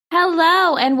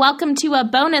Hello, and welcome to a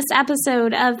bonus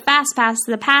episode of Fast Pass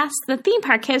to the Past, the theme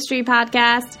park history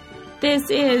podcast. This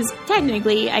is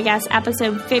technically, I guess,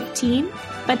 episode 15,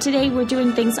 but today we're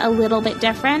doing things a little bit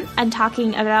different. I'm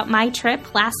talking about my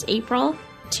trip last April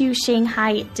to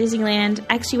Shanghai Disneyland.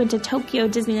 I actually went to Tokyo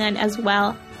Disneyland as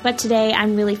well, but today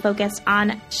I'm really focused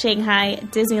on Shanghai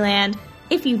Disneyland.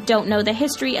 If you don't know the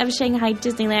history of Shanghai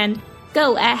Disneyland,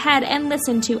 go ahead and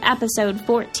listen to episode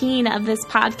 14 of this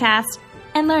podcast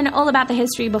and learn all about the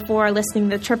history before listening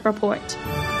to the trip report.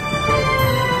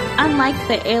 Unlike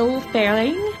the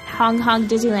ill-faring Hong Kong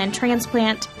Disneyland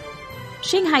transplant,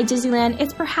 Shanghai Disneyland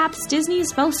is perhaps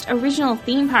Disney's most original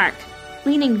theme park,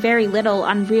 leaning very little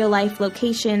on real-life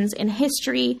locations in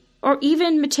history or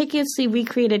even meticulously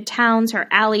recreated towns or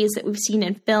alleys that we've seen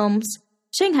in films.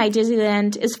 Shanghai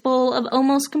Disneyland is full of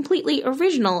almost completely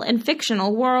original and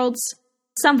fictional worlds,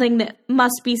 something that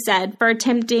must be said for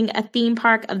attempting a theme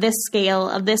park of this scale,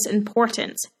 of this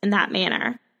importance, in that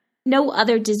manner. No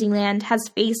other Disneyland has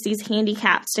faced these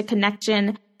handicaps to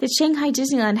connection that Shanghai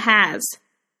Disneyland has.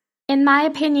 In my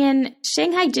opinion,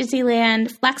 Shanghai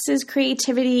Disneyland flexes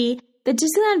creativity the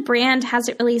Disneyland brand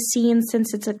hasn't really seen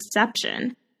since its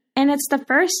inception, and it's the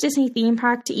first Disney theme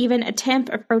park to even attempt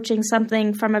approaching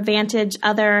something from a vantage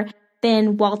other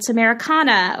than Walt's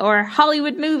Americana or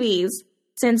Hollywood movies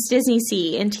since Disney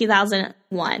Sea in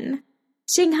 2001.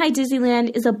 Shanghai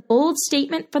Disneyland is a bold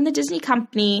statement from the Disney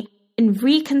company in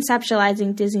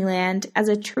reconceptualizing Disneyland as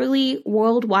a truly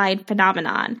worldwide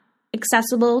phenomenon,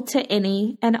 accessible to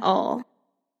any and all.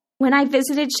 When I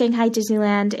visited Shanghai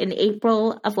Disneyland in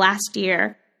April of last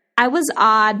year, I was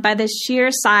awed by the sheer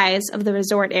size of the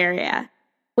resort area,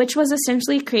 which was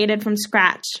essentially created from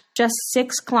scratch, just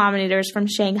 6 kilometers from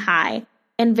Shanghai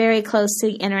and very close to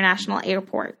the international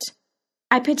airport.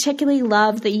 I particularly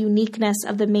loved the uniqueness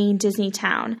of the main Disney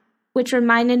town, which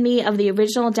reminded me of the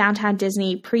original Downtown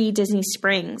Disney pre-Disney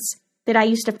Springs that I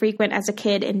used to frequent as a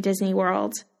kid in Disney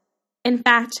World. In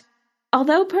fact,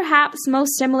 although perhaps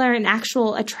most similar in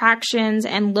actual attractions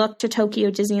and look to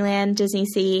Tokyo Disneyland, Disney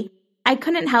Sea, I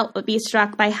couldn't help but be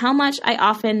struck by how much I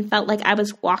often felt like I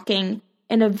was walking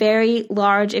in a very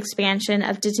large expansion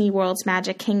of Disney World's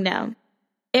Magic Kingdom.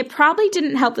 It probably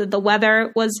didn't help that the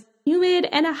weather was humid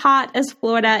and hot as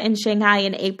Florida and Shanghai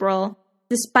in April,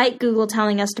 despite Google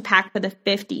telling us to pack for the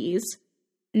 50s.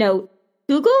 Note,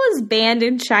 Google is banned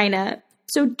in China,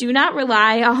 so do not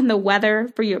rely on the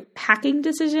weather for your packing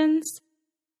decisions.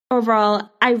 Overall,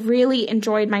 I really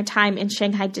enjoyed my time in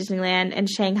Shanghai Disneyland and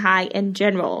Shanghai in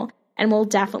general, and will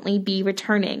definitely be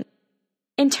returning.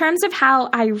 In terms of how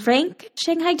I rank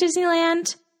Shanghai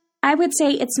Disneyland, I would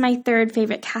say it's my 3rd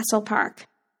favorite castle park,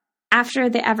 after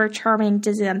the ever-charming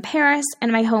Disneyland Paris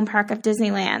and my home park of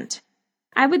Disneyland.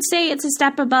 I would say it's a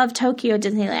step above Tokyo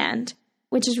Disneyland,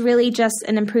 which is really just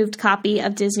an improved copy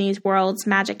of Disney World's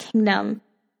Magic Kingdom,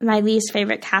 my least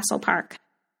favorite castle park.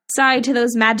 Sorry to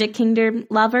those Magic Kingdom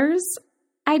lovers.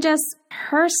 I just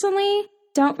personally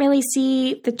don't really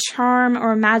see the charm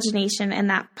or imagination in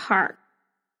that park,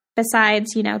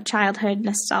 besides, childhood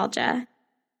nostalgia.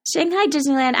 Shanghai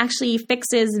Disneyland actually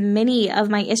fixes many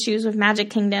of my issues with Magic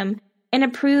Kingdom and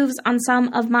improves on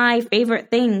some of my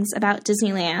favorite things about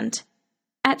Disneyland.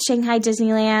 At Shanghai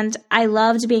Disneyland, I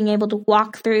loved being able to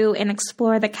walk through and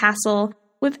explore the castle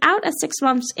without a 6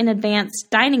 months in advance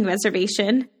dining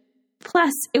reservation.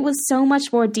 Plus, it was so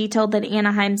much more detailed than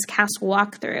Anaheim's castle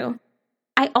walkthrough.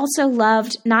 I also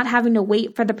loved not having to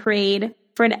wait for the parade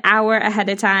for an hour ahead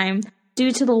of time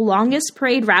due to the longest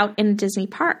parade route in a Disney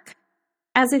park.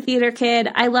 As a theater kid,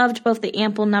 I loved both the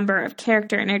ample number of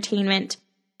character entertainment,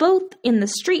 both in the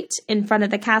street in front of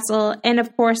the castle and,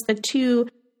 of course, the 2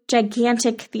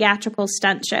 gigantic theatrical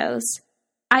stunt shows.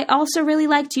 I also really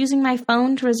liked using my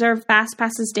phone to reserve Fast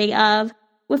Passes day of,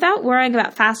 without worrying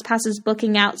about Fast Passes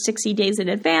booking out 60 days in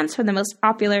advance for the most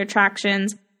popular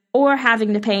attractions, or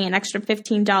having to pay an extra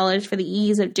 $15 for the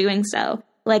ease of doing so,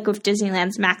 like with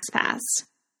Disneyland's Max Pass.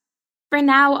 For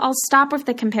now, I'll stop with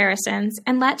the comparisons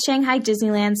and let Shanghai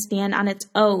Disneyland stand on its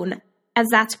own, as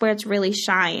that's where it really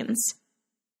shines.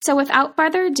 So without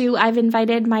further ado, I've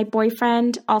invited my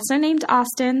boyfriend, also named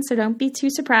Austin, so don't be too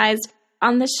surprised,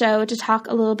 on the show to talk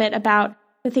a little bit about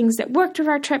the things that worked with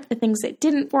our trip, the things that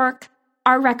didn't work,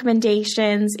 our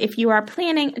recommendations if you are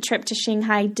planning a trip to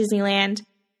Shanghai Disneyland,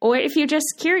 or if you're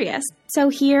just curious. So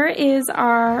here is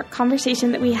our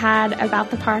conversation that we had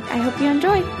about the park. I hope you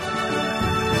enjoy.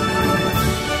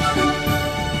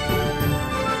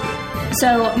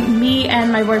 So me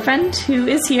and my boyfriend, who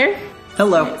is here.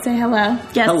 Hello. Say hello.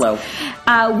 Yes.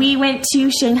 Hello. We went to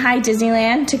Shanghai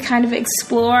Disneyland to kind of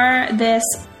explore this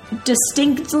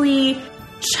distinctly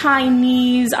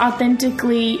Chinese,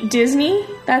 authentically Disney.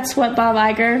 That's what Bob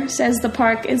Iger says the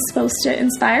park is supposed to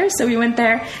inspire. So we went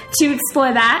there to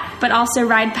explore that, but also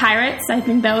ride pirates. I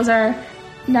think that was our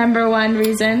number one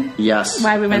reason. Yes.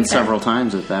 Why we went there. Several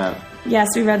times at that. Yes,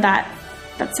 we read that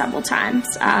several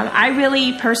times. I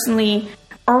really personally,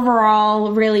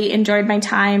 overall, really enjoyed my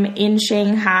time in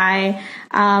Shanghai.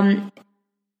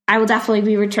 I will definitely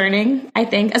be returning, I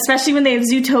think, especially when they have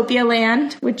Zootopia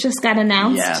Land, which just got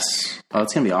announced. Yes. Oh,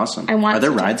 it's going to be awesome. Are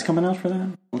there rides coming out for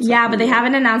that? Yeah, but they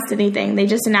haven't announced anything. They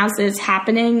just announced that it's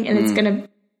happening and it's going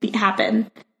to happen.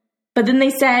 But then they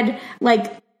said,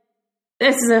 like,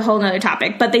 this is a whole nother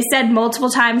topic, but they said multiple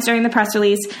times during the press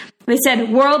release, they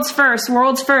said, world's first.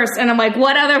 And I'm like,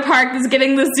 what other park is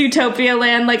getting the Zootopia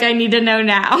Land? Like, I need to know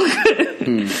now.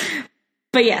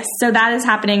 But yes, so that is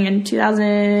happening in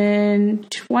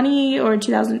 2020 or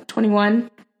 2021,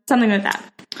 something like that.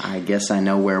 I guess I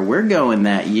know where we're going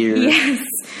that year. Yes.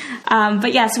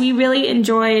 But yes, we really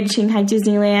enjoyed Shanghai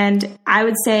Disneyland. I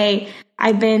would say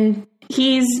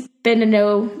he's been to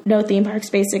no theme parks,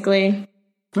 basically.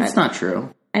 That's not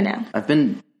true. I know. I've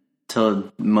been to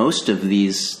most of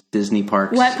these Disney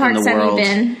parks What parks in the world. have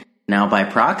you been? Now by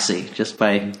proxy, just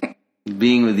by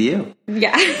being with you.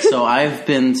 Yeah. So I've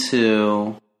been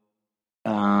to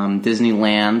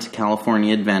Disneyland,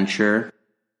 California Adventure,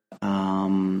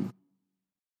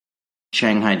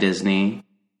 Shanghai Disney,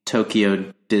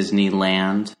 Tokyo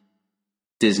Disneyland,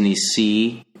 Disney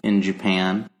Sea in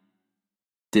Japan,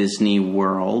 Disney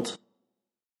World.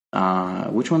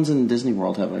 Which ones in Disney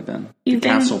World have I been?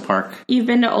 Castle Park. You've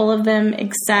been to all of them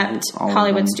except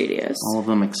Hollywood Studios. All of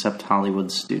them except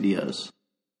Hollywood Studios.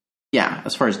 Yeah,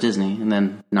 as far as Disney, and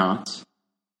then Knott's.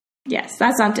 Yes,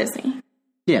 that's not Disney.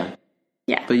 Yeah.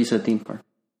 Yeah. But you said theme park.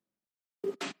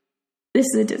 This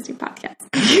is a Disney podcast.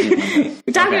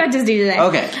 We're talking about Disney today.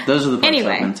 Okay, those are the parks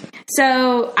anyway, I've been to.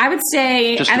 So I would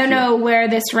say, I don't know where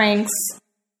this ranks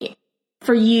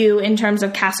for you in terms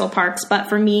of castle parks, but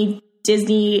for me,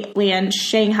 Disneyland,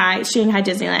 Shanghai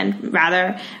Disneyland,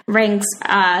 rather, ranks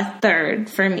third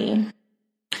for me.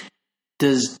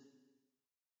 Does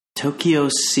Tokyo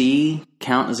Sea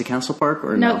count as a castle park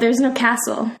or no? No, there's no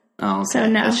castle. Oh, okay. So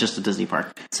no. It's just a Disney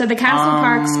park. So the castle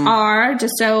parks are,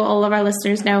 just so all of our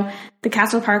listeners know, the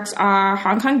castle parks are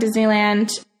Hong Kong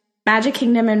Disneyland, Magic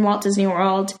Kingdom and Walt Disney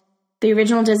World, the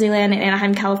original Disneyland in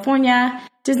Anaheim, California,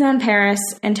 Disneyland Paris,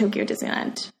 and Tokyo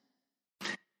Disneyland.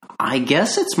 I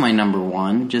guess it's my number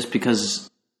one, just because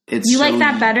it's You like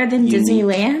that better than unique.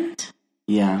 Disneyland?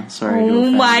 Yeah, sorry. Oh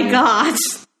my gosh.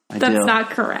 That's do. not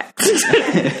correct.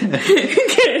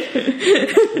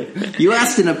 You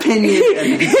asked an opinion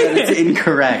and you said it's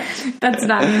incorrect. That's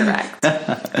not correct.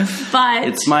 But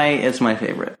it's my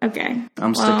favorite. Okay.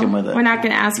 I'm sticking with it. We're not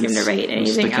going to ask him to rate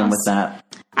anything sticking else. with that.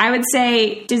 I would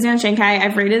say Disneyland Shanghai,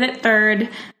 I've rated it third.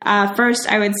 First,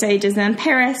 I would say Disneyland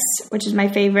Paris, which is my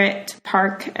favorite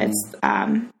park. It's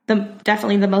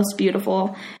definitely the most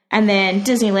beautiful. And then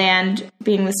Disneyland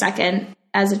being the second,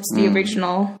 as it's the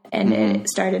original, and it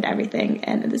started everything.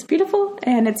 And it is beautiful,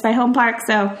 and it's my home park.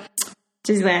 So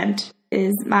Disneyland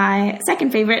is my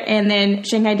second favorite. And then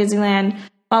Shanghai Disneyland,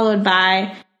 followed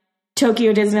by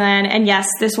Tokyo Disneyland, and yes,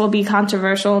 this will be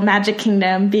controversial, Magic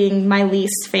Kingdom being my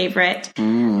least favorite.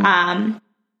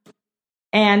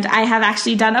 And I have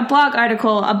actually done a blog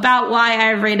article about why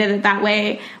I rated it that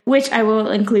way, which I will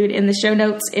include in the show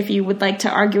notes. If you would like to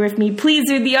argue with me, please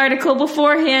read the article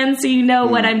beforehand so you know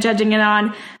what I'm judging it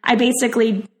on. I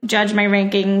basically judge my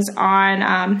rankings on,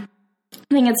 I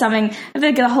think it's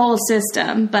the whole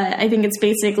system, but I think it's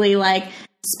basically like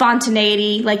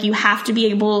spontaneity. Like you have to be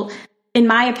able, in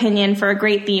my opinion, for a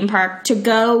great theme park to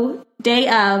go day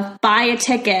of, buy a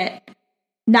ticket,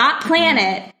 not plan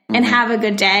it, and have a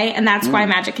good day. And that's why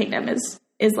Magic Kingdom is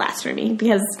last for me,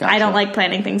 because I don't like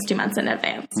planning things 2 months in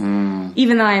advance,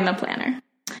 even though I am a planner.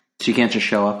 So you can't just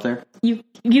show up there? You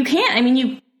can't. I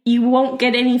mean, you won't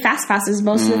get any fast passes.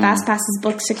 Most of the fast passes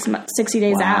book 60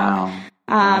 days out.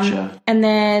 Gotcha. And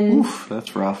then... Oof,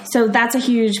 that's rough. So that's a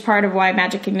huge part of why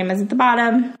Magic Kingdom is at the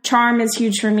bottom. Charm is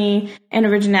huge for me, and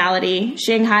originality.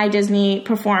 Shanghai Disney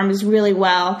performs really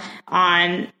well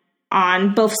on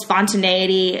both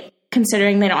spontaneity,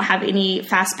 considering they don't have any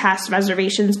fast pass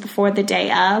reservations before the day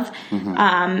of.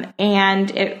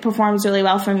 And it performs really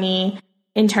well for me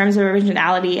in terms of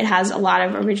originality. It has a lot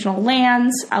of original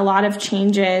lands, a lot of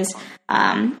changes.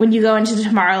 When you go into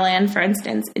Tomorrowland, for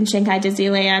instance, in Shanghai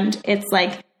Disneyland, it's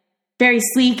like very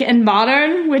sleek and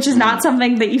modern, which is not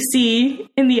something that you see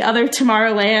in the other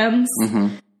Tomorrowlands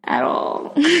at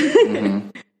all,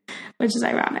 which is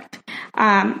ironic.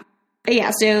 But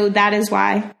yeah, so that is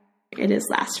why it is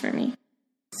last for me.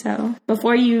 So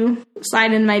before you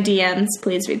slide in my DMs,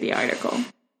 please read the article.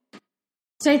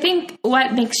 So I think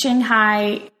what makes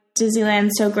Shanghai Disneyland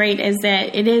so great is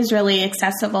that it is really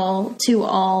accessible to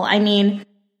all. I mean,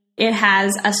 it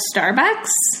has a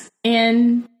Starbucks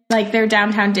in like their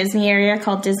downtown Disney area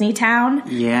called Disneytown.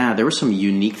 Yeah, there were some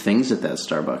unique things at that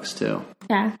Starbucks too.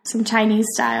 Yeah, some Chinese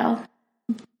style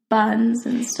buns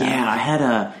and stuff.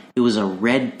 Yeah, it was a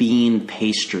red bean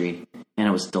pastry and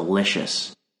it was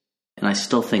delicious. And I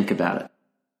still think about it.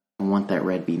 I want that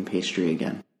red bean pastry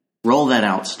again. Roll that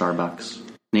out, Starbucks.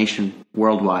 Nation,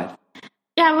 worldwide.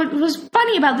 Yeah, what was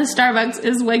funny about the Starbucks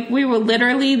is like we were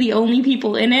literally the only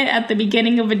people in it at the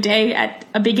beginning of a day, at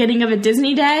a beginning of a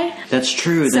Disney day. That's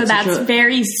true. So that's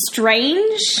very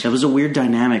strange. That was a weird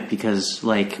dynamic because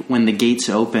like when the gates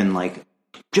open, like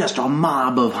just a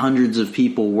mob of hundreds of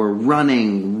people were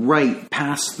running right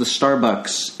past the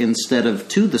Starbucks instead of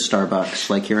to the Starbucks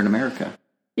like here in America.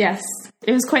 Yes,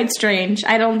 it was quite strange.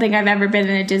 I don't think I've ever been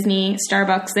in a Disney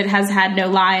Starbucks that has had no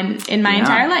line in my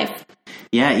entire life.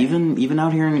 Yeah, even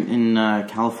out here in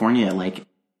California, like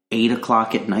 8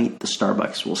 o'clock at night, the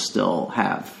Starbucks will still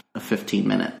have a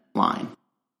 15-minute line.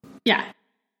 Yeah,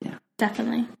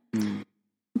 definitely. Mm.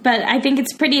 But I think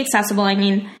it's pretty accessible. I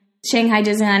mean, Shanghai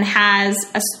Disneyland has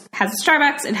a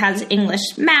Starbucks. It has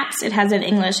English maps. It has an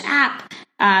English app.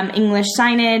 English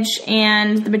signage,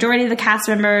 and the majority of the cast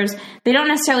members, they don't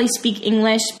necessarily speak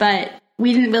English, but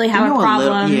we didn't really have a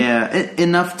problem.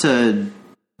 Enough to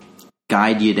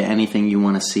guide you to anything you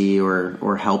want to see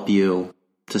or help you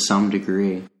to some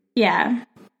degree. Yeah.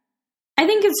 I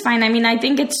think it's fine. I mean, I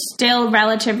think it's still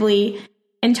relatively,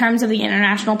 in terms of the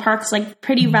international parks, like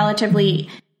pretty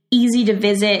relatively easy to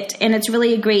visit, and it's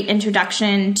really a great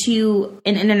introduction to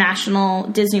an international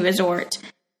Disney resort.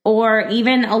 Or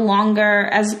even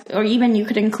even you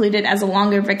could include it as a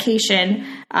longer vacation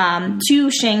to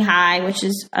Shanghai, which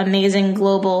is an amazing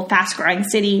global, fast-growing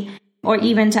city, or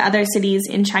even to other cities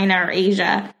in China or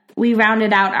Asia. We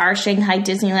rounded out our Shanghai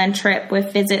Disneyland trip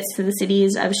with visits to the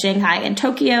cities of Shanghai and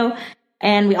Tokyo,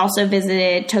 and we also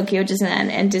visited Tokyo Disneyland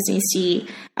and Disney Sea.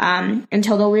 In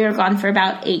total, we were gone for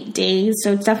about 8 days,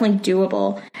 so it's definitely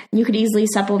doable. You could easily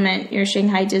supplement your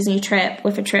Shanghai Disney trip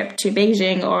with a trip to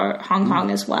Beijing or Hong Kong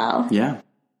as well. Yeah,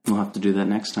 we'll have to do that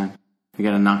next time. We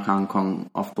got to knock Hong Kong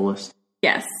off the list.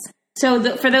 Yes.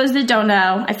 So for those that don't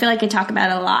know, I feel like I talk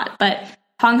about it a lot, but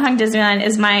Hong Kong Disneyland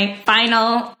is my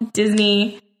final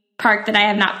Disney park that I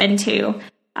have not been to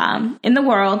in the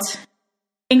world,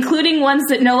 including ones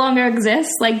that no longer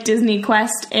exist, like Disney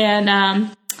Quest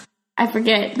and I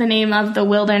forget the name of the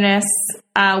wilderness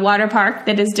water park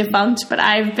that is defunct, but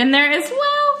I've been there as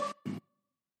well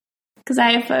because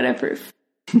I have photo proof.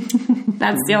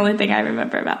 That's the only thing I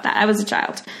remember about that. I was a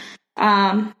child.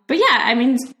 But yeah, I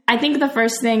mean, I think the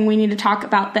first thing we need to talk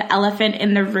about the elephant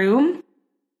in the room,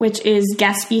 which is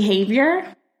guest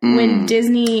behavior. When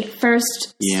Disney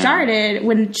first started,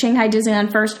 when Shanghai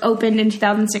Disneyland first opened in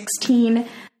 2016,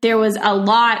 there was a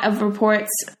lot of reports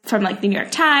from like the New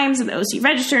York Times and the OC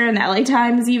Register and the LA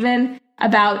Times even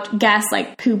about guests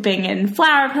like pooping in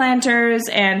flower planters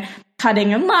and cutting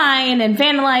in line and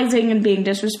vandalizing and being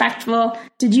disrespectful.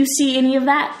 Did you see any of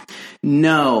that?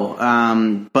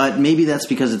 No, but maybe that's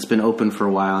because it's been open for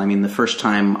a while. I mean, the first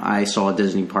time I saw a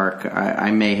Disney park,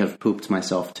 I may have pooped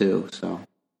myself too, so...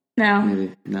 No.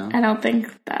 Maybe, no? I don't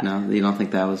think that. No? You don't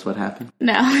think that was what happened?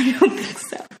 No, I don't think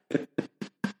so.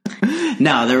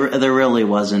 No, there really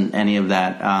wasn't any of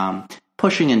that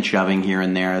pushing and shoving here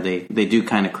and there. They do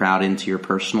kind of crowd into your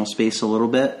personal space a little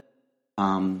bit,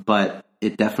 but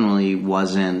it definitely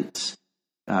wasn't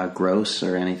gross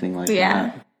or anything like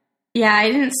that. Yeah, I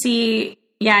didn't see...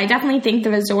 Yeah, I definitely think the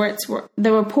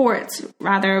reports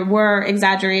were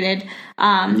exaggerated.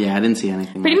 I didn't see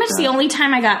anything. Pretty much the only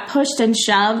time I got pushed and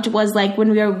shoved was like when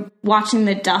we were watching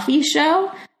the Duffy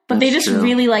show, but they just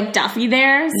really like Duffy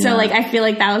there. Yeah. So like I feel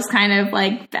like that was kind of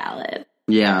like valid.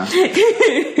 Yeah.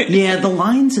 Yeah, the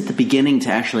lines at the beginning to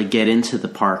actually get into the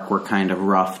park were kind of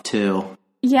rough too.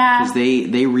 Yeah. Because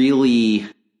they really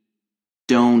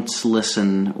don't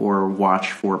listen or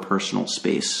watch for personal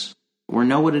space or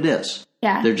know what it is.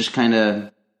 Yeah. They're just kind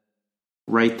of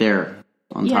right there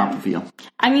on top of you.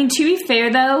 I mean, to be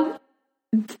fair, though,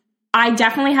 I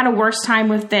definitely had a worse time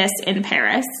with this in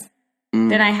Paris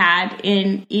than I had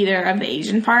in either of the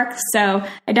Asian parks. So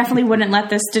I definitely wouldn't let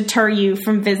this deter you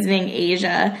from visiting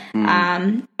Asia.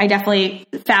 I definitely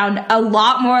found a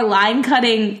lot more line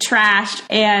cutting trash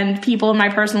and people in my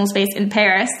personal space in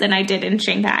Paris than I did in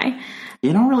Shanghai.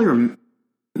 You don't really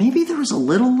maybe there was a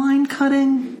little line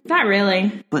cutting. Not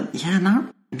really. But yeah,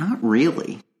 not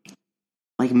really.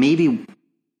 Like maybe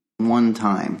one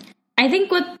time. I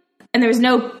think what and there was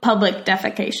no public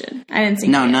defecation. I didn't see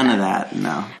none of that.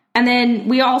 No. And then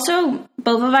we also,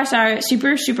 both of us are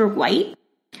super, super white.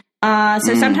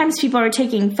 So sometimes people are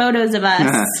taking photos of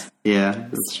us. Yeah,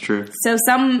 that's true. So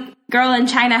some girl in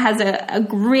China has a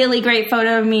really great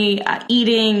photo of me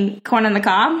eating corn on the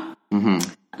cob,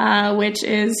 which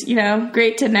is,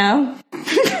 great to know.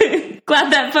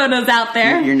 Glad that photo's out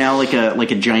there. You're now like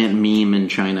a giant meme in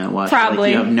China. Watch.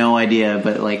 Probably. You have no idea,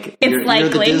 but you're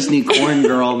the Disney corn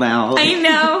girl now. I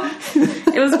know.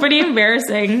 It was pretty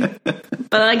embarrassing.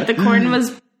 But the corn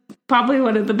was probably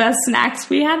one of the best snacks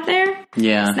we had there.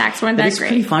 Yeah. Snacks weren't that great. It's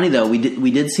pretty funny though.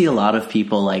 We did see a lot of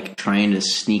people trying to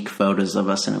sneak photos of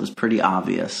us, and it was pretty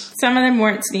obvious. Some of them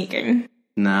weren't sneaking.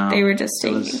 No. They were just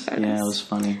taking photos. Yeah, it was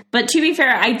funny. But to be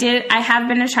fair, I have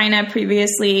been to China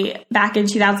previously back in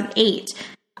 2008.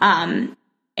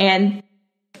 And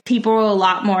people were a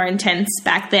lot more intense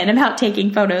back then about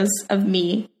taking photos of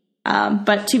me.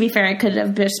 But to be fair, I could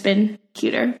have just been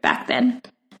cuter back then.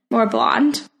 More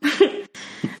blonde.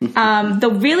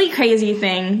 The really crazy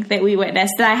thing that we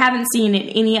witnessed that I haven't seen in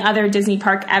any other Disney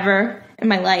park ever in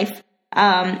my life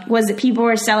was that people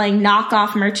were selling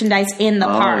knockoff merchandise in the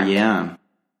park. Oh, yeah.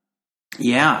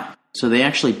 Yeah. So they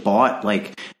actually bought,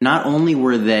 not only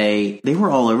were they were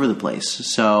all over the place.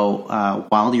 So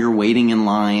while you're waiting in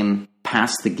line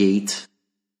past the gate,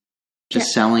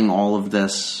 just selling all of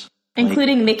this.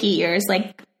 Including Mickey ears,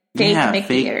 fake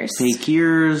Mickey ears. Fake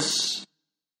ears,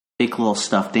 fake little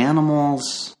stuffed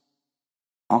animals,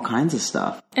 all kinds of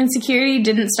stuff. And security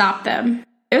didn't stop them.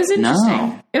 It was interesting.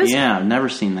 No. I've never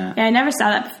seen that. Yeah, I never saw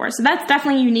that before. So that's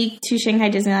definitely unique to Shanghai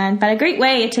Disneyland, but a great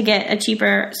way to get a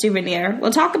cheaper souvenir.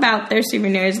 We'll talk about their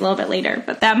souvenirs a little bit later,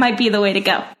 but that might be the way to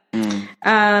go.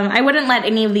 I wouldn't let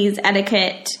any of these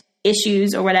etiquette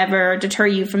issues or whatever deter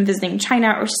you from visiting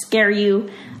China or scare you.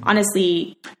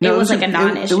 Honestly, it was a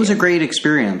non-issue. It was a great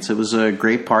experience. It was a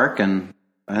great park, and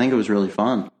I think it was really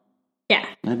fun. Yeah.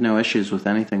 I had no issues with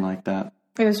anything like that.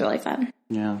 It was really fun.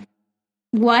 Yeah.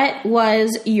 What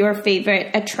was your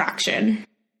favorite attraction?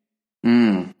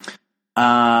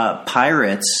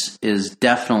 Pirates is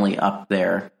definitely up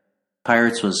there.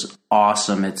 Pirates was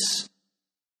awesome. It's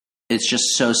just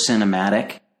so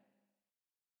cinematic.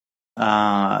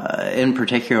 In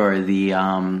particular,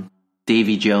 the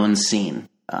Davy Jones scene.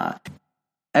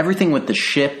 Everything with the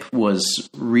ship was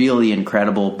really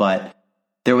incredible, but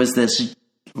there was this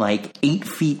 8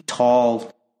 feet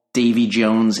tall Davy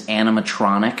Jones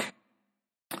animatronic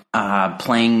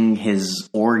playing his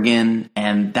organ,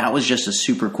 and that was just a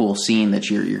super cool scene that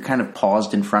you're kind of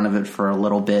paused in front of it for a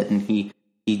little bit, and he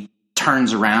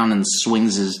turns around and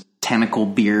swings his tentacle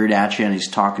beard at you, and he's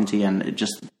talking to you, and it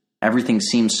just everything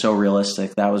seems so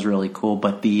realistic. That was really cool.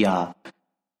 But the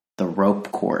rope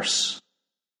course,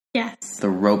 yes, the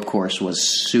rope course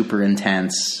was super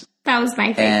intense. That was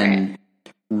my favorite, and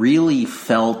really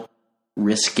felt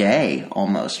risque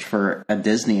almost for a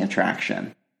Disney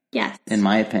attraction. Yes. In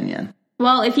my opinion.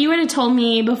 Well, if you would have told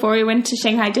me before we went to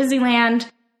Shanghai Disneyland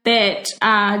that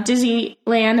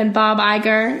Disneyland and Bob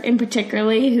Iger, in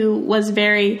particularly, who was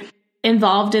very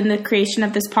involved in the creation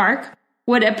of this park,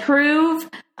 would approve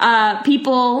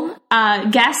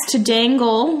guests to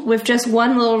dangle with just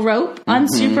one little rope,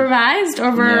 unsupervised,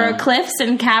 over cliffs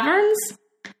and caverns,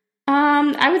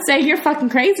 I would say you're fucking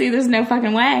crazy. There's no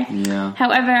fucking way. Yeah.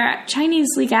 However, Chinese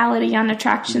legality on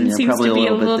attractions seems to be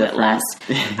a little bit less.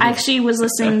 I actually was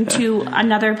listening to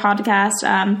another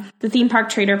podcast, the Theme Park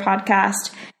Trader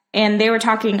podcast, and they were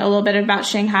talking a little bit about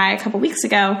Shanghai a couple weeks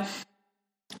ago.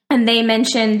 And they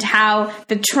mentioned how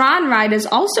the Tron ride is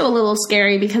also a little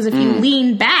scary because if you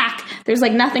lean back, there's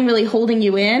nothing really holding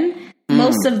you in.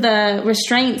 Most of the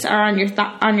restraints are on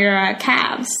your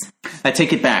calves. I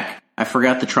take it back. I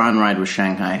forgot the Tron ride was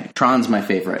Shanghai. Tron's my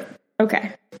favorite.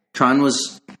 Okay. Tron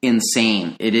was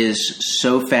insane. It is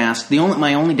so fast.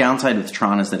 My only downside with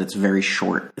Tron is that it's very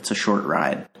short. It's a short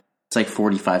ride. It's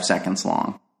 45 seconds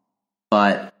long.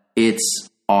 But it's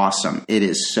awesome. It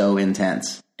is so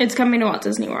intense. It's coming to Walt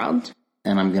Disney World.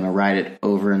 And I'm going to ride it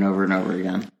over and over and over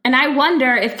again. And I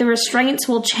wonder if the restraints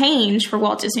will change for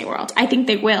Walt Disney World. I think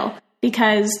they will.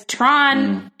 Because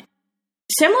Tron,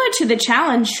 similar to the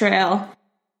Challenge Trail,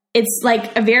 it's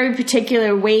a very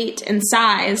particular weight and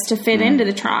size to fit into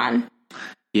the Tron.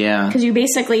 Yeah. Because you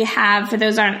basically have, for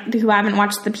those who haven't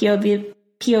watched the POV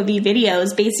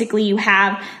videos, basically you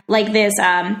have this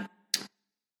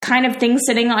kind of thing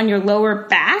sitting on your lower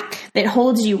back that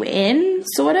holds you in,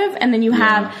 sort of, and then you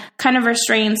have kind of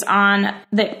restraints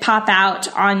that pop out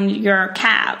on your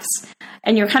calves,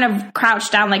 and you're kind of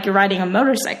crouched down like you're riding a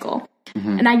motorcycle.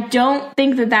 And I don't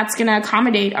think that that's going to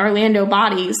accommodate Orlando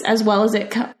bodies as well as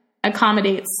it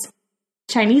accommodates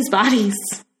Chinese bodies.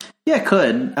 Yeah, it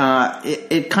could.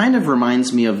 It kind of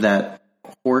reminds me of that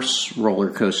horse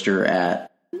roller coaster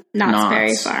at Knott's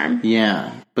Berry Farm.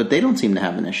 Yeah, but they don't seem to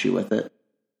have an issue with it.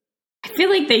 I feel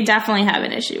like they definitely have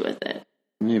an issue with it.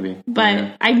 Maybe. But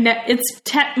yeah. It's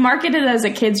marketed as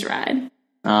a kid's ride.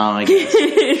 Oh, I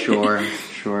guess. Sure.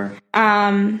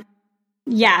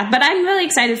 Yeah, but I'm really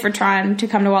excited for Tron to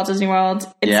come to Walt Disney World.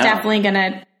 It's definitely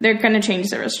they're gonna change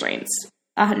the restraints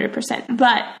 100%,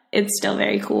 but it's still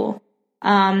very cool.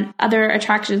 Other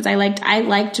attractions I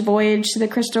liked Voyage to the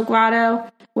Crystal Grotto,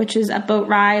 which is a boat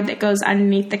ride that goes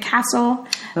underneath the castle.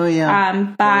 Oh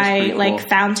yeah. By cool. like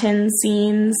fountain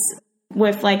scenes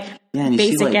with like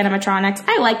basic animatronics.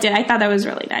 I liked it. I thought that was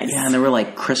really nice. Yeah, and there were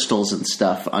like crystals and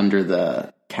stuff under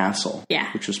the castle.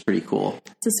 Yeah. Which was pretty cool.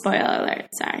 It's a spoiler alert,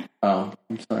 sorry. Oh,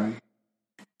 I'm sorry.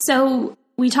 So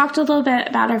we talked a little bit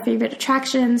about our favorite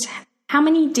attractions. How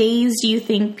many days do you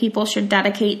think people should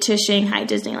dedicate to Shanghai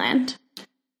Disneyland?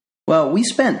 Well, we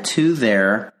spent 2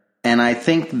 there, and I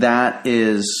think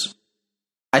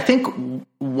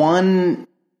one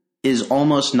is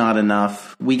almost not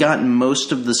enough. We got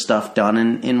most of the stuff done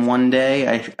in one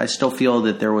day. I still feel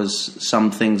that there was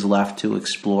some things left to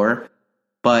explore,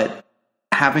 but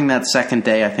having that second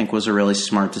day, I think, was a really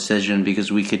smart decision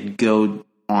because we could go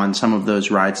on some of those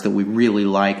rides that we really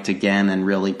liked again and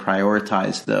really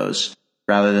prioritize those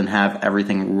rather than have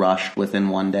everything rushed within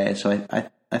one day. So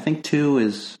I think 2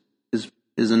 is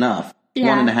enough.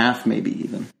 Yeah. 1.5 maybe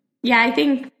even. Yeah, I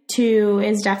think 2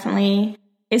 is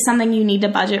something you need to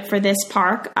budget for this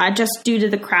park, just due to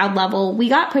the crowd level. We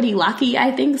got pretty lucky,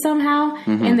 I think, somehow,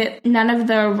 in that none of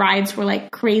the rides were like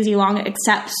crazy long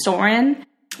except Soarin'.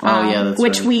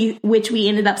 That's right. which we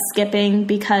ended up skipping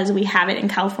because we have it in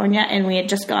California and we had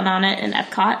just gone on it in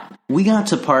Epcot. We got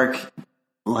to park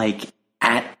like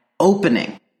at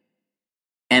opening,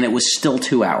 and it was still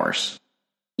 2 hours.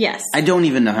 Yes. I don't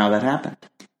even know how that happened.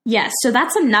 Yes, so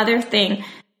that's another thing.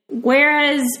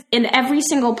 Whereas in every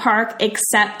single park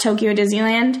except Tokyo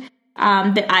Disneyland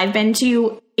that I've been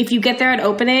to, if you get there at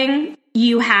opening,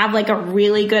 you have like a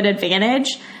really good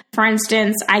advantage. For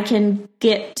instance, I can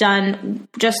get done.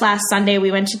 Just last Sunday,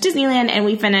 we went to Disneyland and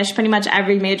we finished pretty much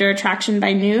every major attraction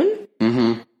by noon.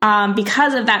 Mm-hmm.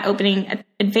 Because of that opening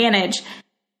advantage,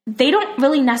 they don't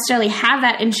really necessarily have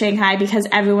that in Shanghai because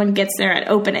everyone gets there at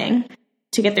opening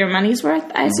to get their money's worth,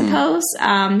 I suppose.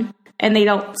 And they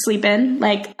don't sleep in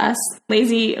like us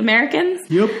lazy Americans.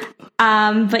 Yep.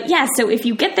 But yeah, so if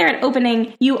you get there at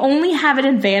opening, you only have an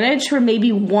advantage for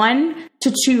maybe 1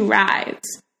 to 2 rides.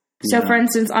 So, for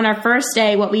instance, on our first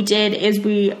day, what we did is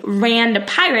we ran to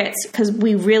Pirates because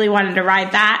we really wanted to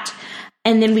ride that.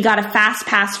 And then we got a fast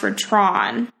pass for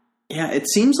Tron. Yeah, it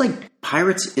seems like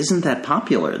Pirates isn't that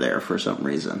popular there for some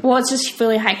reason. Well, it's just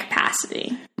really high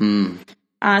capacity.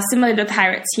 Similar to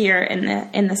Pirates here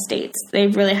in the States. They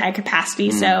have really high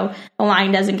capacity, so the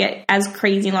line doesn't get as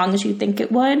crazy long as you think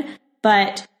it would.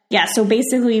 But yeah, so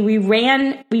basically we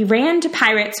ran to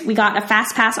Pirates. We got a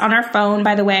fast pass on our phone,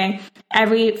 by the way.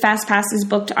 Every fast pass is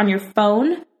booked on your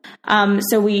phone.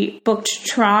 So we booked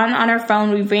Tron on our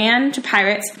phone. We ran to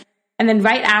Pirates. And then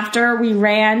right after, we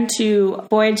ran to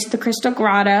Voyage to the Crystal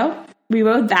Grotto. We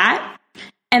rode that.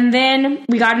 And then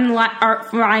we got in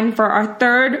line for our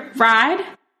third ride.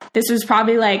 This was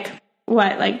probably if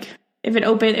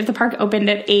the park opened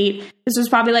at 8, this was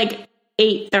probably like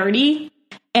 8:30.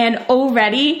 And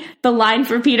already the line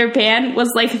for Peter Pan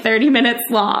was like 30 minutes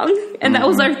long. And that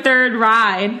was our third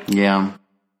ride. Yeah.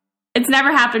 It's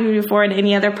never happened before in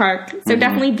any other park. So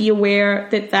definitely be aware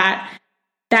that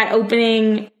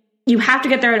opening, you have to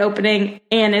get there at opening,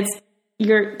 and that's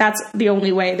the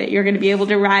only way that you're going to be able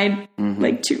to ride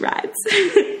like 2 rides.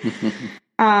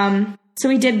 So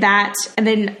we did that. And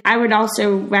then I would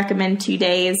also recommend 2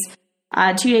 days.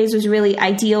 2 days was really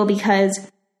ideal because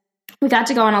we got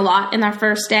to go on a lot in our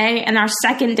first day. And our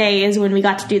second day is when we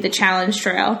got to do the challenge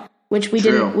trail, which we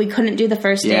couldn't do the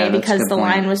first day because the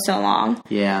line was so long.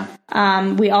 Yeah.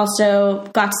 We also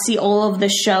got to see all of the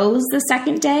shows the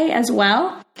second day as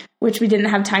well, which we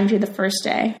didn't have time to the first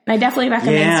day. And I definitely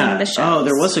recommend seeing the shows. Oh,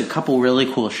 there was a couple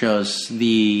really cool shows.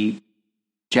 The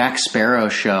Jack Sparrow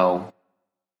show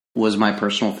was my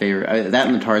personal favorite. That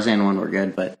and the Tarzan one were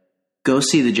good, but go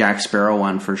see the Jack Sparrow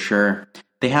one for sure.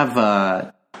 They have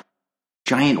a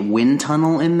giant wind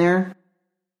tunnel in there.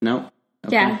 No?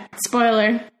 Okay. Yeah.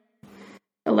 Spoiler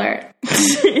alert.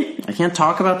 I can't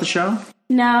talk about the show?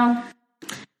 No.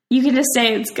 You can just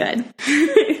say it's good.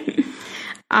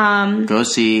 Go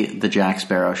see the Jack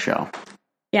Sparrow show.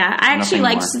 Yeah, I actually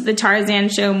liked the Tarzan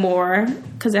show more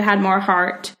because it had more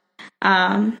heart.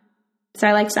 So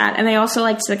I liked that. And I also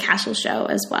liked the castle show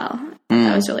as well.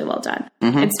 That was really well done.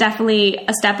 It's definitely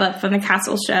a step up from the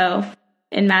castle show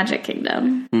in Magic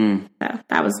Kingdom. So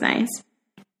that was nice.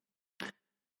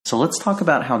 So let's talk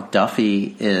about how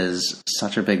Duffy is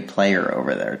such a big player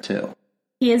over there, too.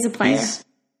 He is a player.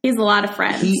 He has a lot of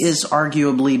friends. He is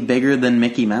arguably bigger than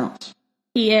Mickey Mouse.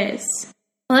 He is.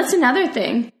 Well, that's another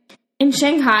thing. In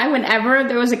Shanghai, whenever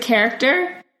there was a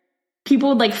character, people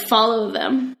would, like, follow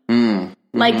them.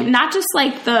 Like, not just,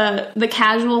 like, the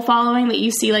casual following that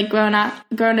you see, like,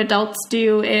 grown adults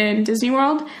do in Disney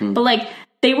World, but, like,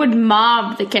 they would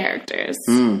mob the characters.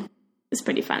 It's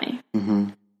pretty funny.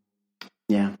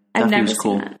 Yeah. I've Duffy never was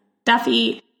cool. seen that.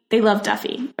 Duffy, they love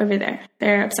Duffy over there.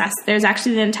 They're obsessed. There's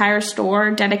actually an entire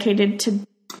store dedicated to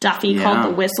Duffy called the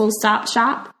Whistle Stop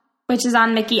Shop, which is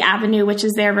on Mickey Avenue, which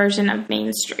is their version of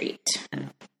Main Street.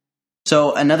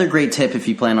 So another great tip if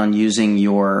you plan on using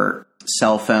your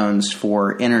cell phones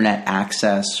for internet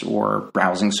access or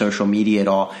browsing social media at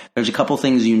all, there's a couple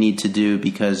things you need to do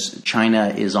because China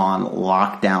is on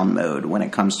lockdown mode when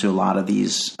it comes to a lot of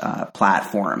these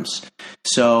platforms.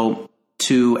 So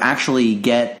to actually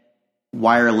get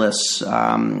wireless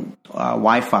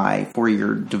Wi-Fi for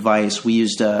your device, we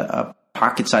used a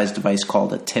pocket-sized device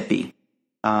called a Tippy.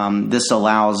 This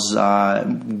allows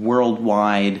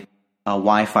worldwide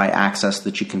Wi-Fi access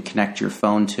that you can connect your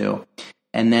phone to.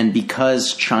 And then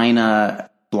because China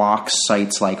blocks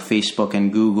sites like Facebook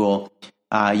and Google,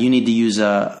 you need to use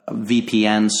a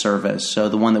VPN service. So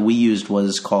the one that we used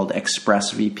was called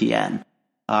ExpressVPN.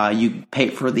 You pay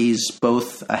for these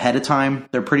both ahead of time.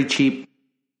 They're pretty cheap.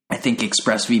 I think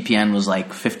ExpressVPN was like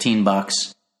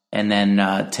 $15, and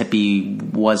then Tippy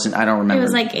wasn't. I don't remember. It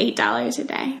was like $8 a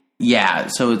day. Yeah,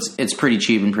 so it's pretty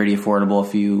cheap and pretty affordable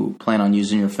if you plan on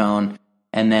using your phone.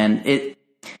 And then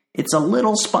it's a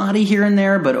little spotty here and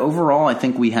there, but overall, I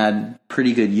think we had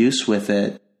pretty good use with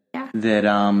it. Yeah.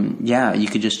 That you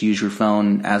could just use your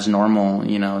phone as normal.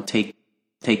 You know, take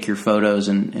your photos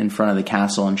in front of the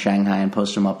castle in Shanghai and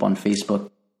post them up on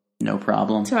Facebook. No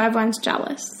problem. So everyone's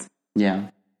jealous. Yeah.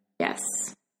 Yes.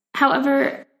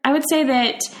 However, I would say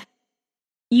that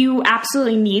you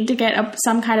absolutely need to get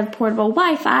some kind of portable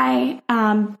Wi-Fi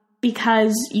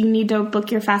because you need to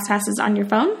book your fast passes on your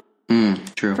phone.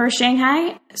 True. For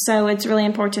Shanghai. So it's really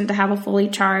important to have a fully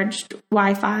charged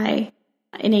Wi-Fi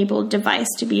enabled device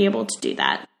to be able to do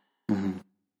that. And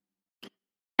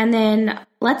then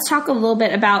let's talk a little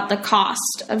bit about the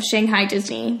cost of Shanghai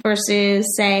Disney versus,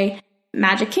 say,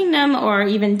 Magic Kingdom or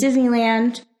even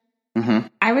Disneyland.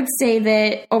 I would say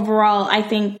that overall, I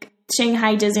think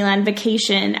Shanghai Disneyland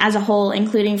vacation as a whole,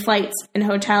 including flights and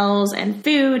hotels and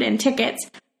food and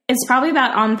tickets, is probably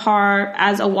about on par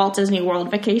as a Walt Disney World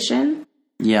vacation.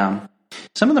 Yeah.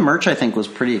 Some of the merch, I think, was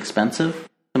pretty expensive.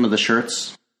 Some of the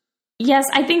shirts. Yes,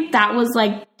 I think that was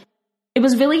it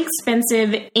was really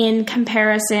expensive in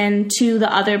comparison to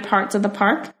the other parts of the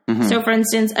park. So, for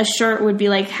instance, a shirt would be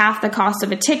like half the cost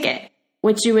of a ticket,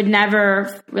 which you would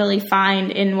never really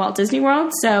find in Walt Disney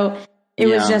World. So it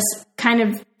was just kind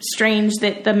of strange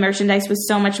that the merchandise was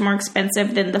so much more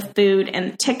expensive than the food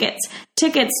and tickets.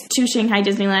 Tickets to Shanghai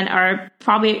Disneyland are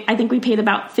probably, I think we paid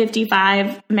about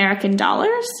 $55 American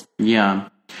dollars. Yeah.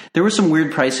 There was some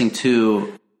weird pricing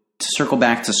too. To circle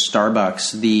back to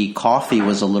Starbucks, the coffee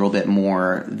was a little bit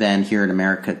more than here in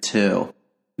America too.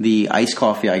 The iced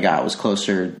coffee I got was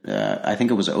closer, I think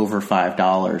it was over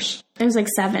 $5. It was like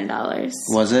 $7.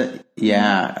 Was it?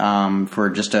 Yeah. For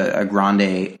just a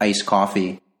grande iced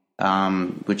coffee,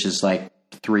 which is like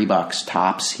 $3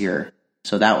 tops here.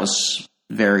 So that was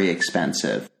very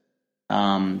expensive.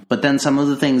 But then some of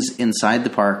the things inside the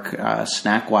park,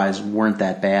 snack-wise, weren't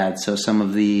that bad. So some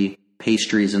of the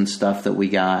pastries and stuff that we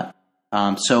got.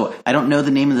 So I don't know the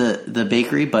name of the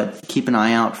bakery, but keep an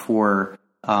eye out for...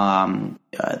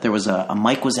 there was a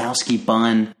Mike Wazowski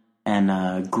bun and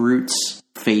a Groot's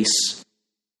face.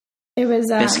 It was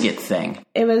biscuit thing.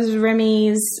 It was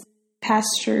Remy's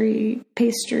pastry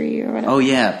or whatever. Oh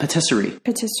yeah, patisserie.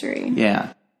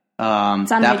 Yeah,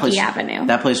 it's on Mickey Avenue.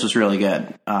 That place was really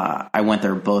good. I went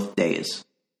there both days.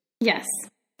 Yes.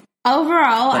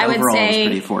 Overall, I would say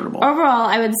it was pretty affordable. Overall,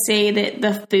 I would say that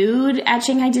the food at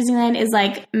Shanghai Disneyland is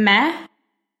like meh.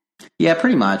 Yeah,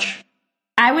 pretty much.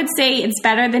 I would say it's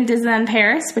better than Disneyland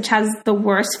Paris, which has the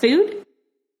worst food.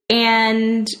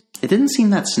 And it didn't seem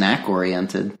that snack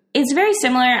oriented. It's very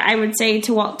similar, I would say,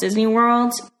 to Walt Disney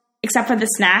World, except for the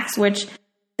snacks, which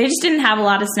they just didn't have a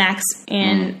lot of snacks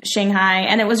in Shanghai.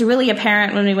 And it was really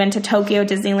apparent when we went to Tokyo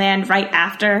Disneyland right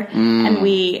after. And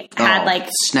we had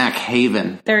snack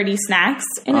haven. 30 snacks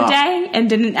in a day and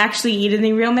didn't actually eat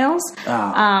any real meals.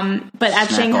 But at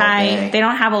Shanghai, they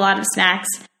don't have a lot of snacks.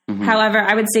 Mm-hmm. However,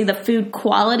 I would say the food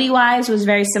quality-wise was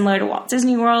very similar to Walt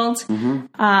Disney World.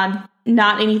 Mm-hmm.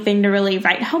 Not anything to really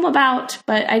write home about,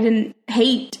 but I didn't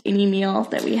hate any meal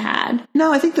that we had.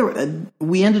 No, I think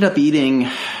we ended up eating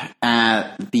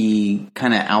at the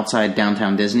kind of outside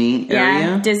downtown Disney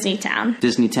area. Yeah,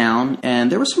 Disneytown.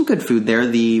 And there was some good food there.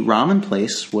 The ramen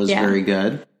place was very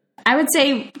good. I would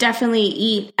say definitely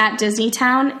eat at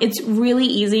Disneytown. It's really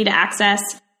easy to access.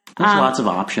 There's lots of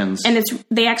options. And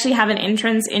they actually have an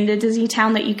entrance into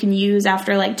Disneytown that you can use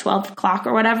after like 12 o'clock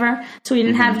or whatever. So we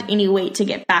didn't have any wait to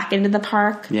get back into the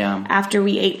park after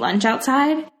we ate lunch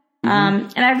outside.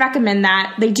 And I recommend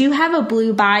that. They do have a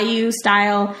Blue Bayou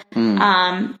style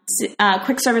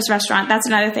quick service restaurant. That's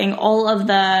another thing. All of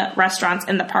the restaurants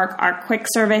in the park are quick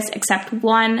service except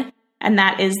one, and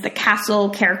that is the Castle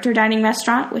Character Dining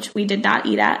Restaurant, which we did not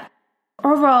eat at.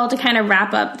 Overall, to kind of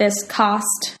wrap up this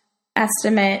cost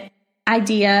estimate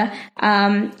idea,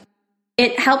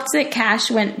 it helps that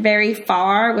cash went very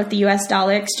far with the US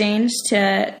dollar exchange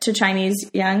to Chinese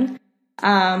yuan.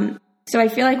 So I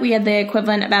feel like we had the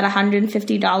equivalent about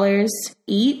 $150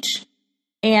 each,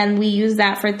 and we used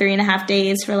that for 3.5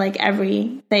 days for like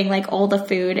everything, like all the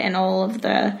food and all of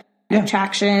the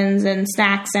attractions and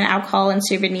snacks and alcohol and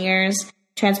souvenirs,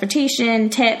 transportation,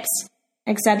 tips,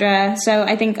 etc. So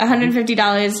I think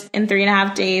 $150 in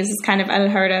 3.5 days is kind of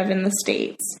unheard of in the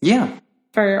States. Yeah.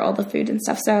 For all the food and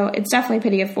stuff. So it's definitely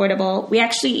pretty affordable. We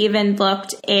actually even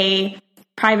booked a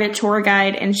private tour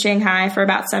guide in Shanghai for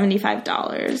about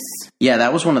 $75. Yeah,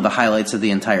 that was one of the highlights of the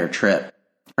entire trip.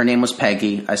 Her name was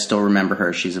Peggy. I still remember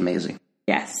her. She's amazing.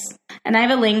 Yes. And I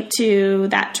have a link to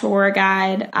that tour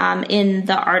guide in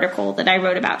the article that I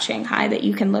wrote about Shanghai that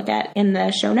you can look at in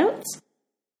the show notes.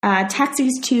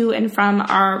 Taxis to and from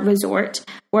our resort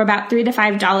were about $3 to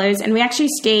 $5, and we actually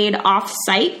stayed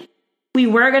off-site. We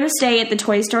were going to stay at the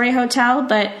Toy Story Hotel,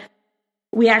 but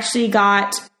we actually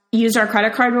used our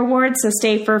credit card rewards to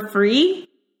stay for free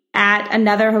at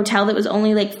another hotel that was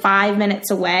only like 5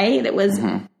 minutes away. That was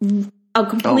a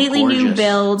completely new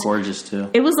build. Gorgeous, too.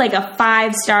 It was like a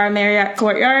 5-star Marriott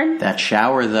Courtyard. That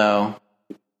shower, though.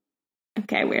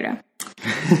 Okay, weirdo.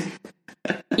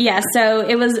 Yeah, so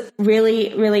it was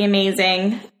really, really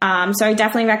amazing. So I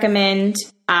definitely recommend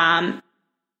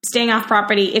staying off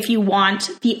property if you want.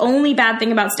 The only bad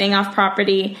thing about staying off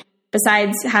property,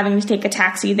 besides having to take a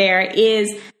taxi there,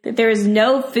 is that there is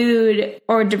no food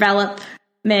or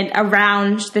development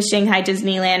around the Shanghai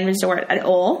Disneyland Resort at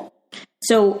all.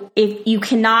 So if you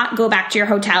cannot go back to your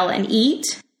hotel and eat,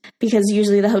 because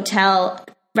usually the hotel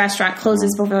restaurant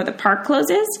closes before the park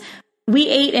closes, we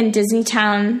ate in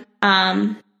Disneytown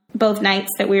both nights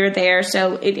that we were there,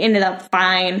 so it ended up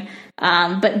fine.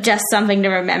 But just something to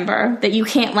remember, that you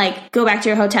can't like go back to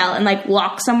your hotel and like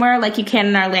walk somewhere like you can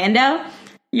in Orlando.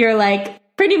 You're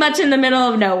like pretty much in the middle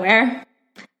of nowhere.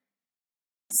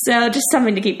 So just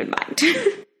something to keep in mind.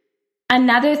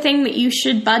 Another thing that you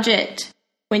should budget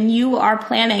when you are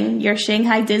planning your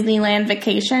Shanghai Disneyland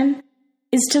vacation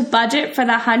is to budget for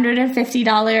the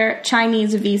 $150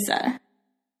 Chinese visa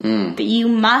that you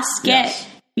must get if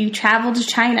you travel to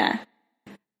China.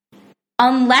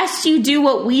 Unless you do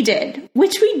what we did,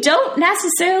 which we don't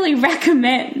necessarily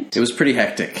recommend. It was pretty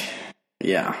hectic.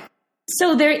 Yeah.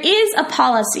 So there is a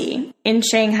policy in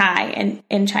Shanghai and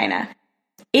in China.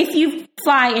 If you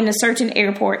fly into certain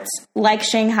airports like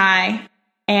Shanghai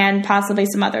and possibly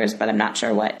some others, but I'm not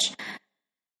sure which,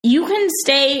 you can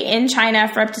stay in China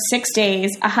for up to 6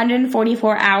 days,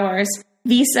 144 hours,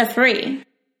 visa free.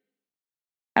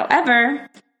 However,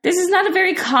 this is not a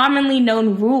very commonly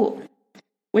known rule,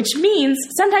 which means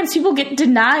sometimes people get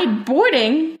denied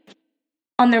boarding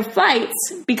on their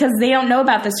flights because they don't know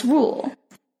about this rule.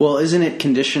 Well, isn't it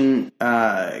conditionary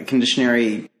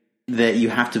that you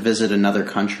have to visit another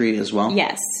country as well?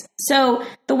 Yes. So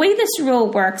the way this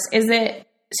rule works is that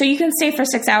you can stay for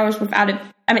 6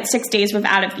 days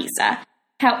without a visa.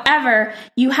 However,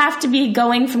 you have to be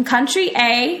going from country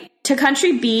A to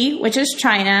country B, which is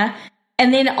China,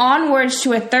 and then onwards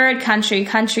to a third country,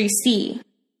 country C,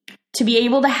 to be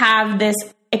able to have this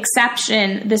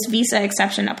visa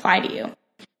exception apply to you.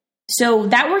 So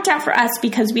that worked out for us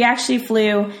because we actually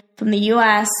flew from the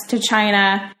U.S. to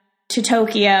China to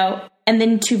Tokyo and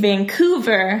then to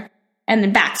Vancouver and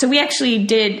then back. So we actually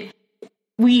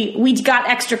we got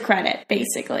extra credit,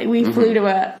 basically. We flew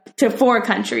to 4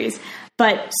 countries.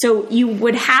 But so you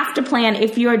would have to plan,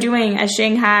 if you are doing a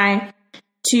Shanghai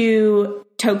to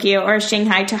Tokyo or a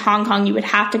Shanghai to Hong Kong, you would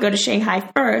have to go to Shanghai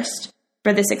first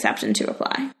for this exception to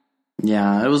apply.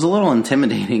 Yeah, it was a little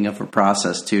intimidating of a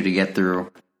process, too, to get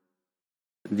through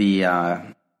the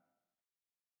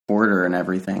border and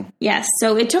everything. Yes.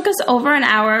 So it took us over an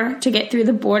hour to get through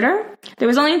the border. There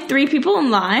was only 3 people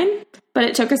in line, but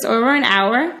it took us over an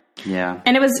hour. Yeah.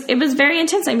 And it was very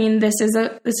intense. I mean, this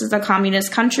is a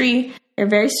communist country. They're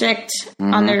very strict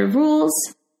on their rules.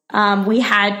 We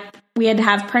had to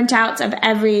have printouts of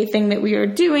everything that we were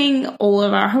doing, all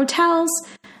of our hotels,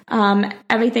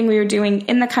 everything we were doing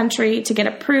in the country to get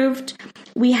approved.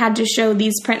 We had to show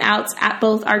these printouts at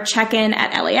both our check-in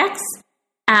at LAX,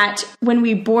 at when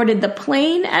we boarded the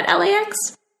plane at LAX,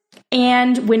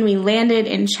 and when we landed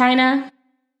in China.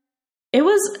 It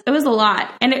was a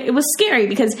lot, and it was scary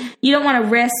because you don't want to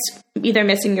risk either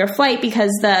missing your flight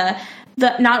because the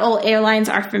not all airlines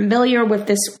are familiar with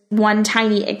this one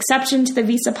tiny exception to the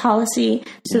visa policy.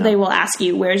 So they will ask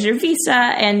you, where's your visa?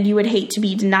 And you would hate to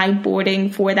be denied boarding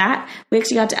for that. We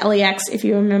actually got to LAX, if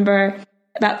you remember,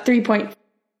 about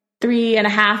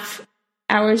 3.5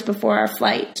 hours before our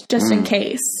flight, just in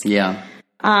case. Yeah.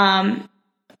 And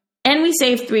we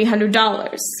saved $300.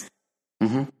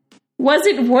 Mm-hmm. Was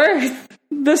it worth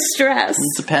the stress?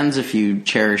 It depends if you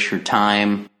cherish your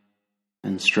time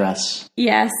and stress.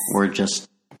 Yes. Or just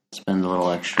spend a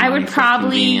little extra I money would for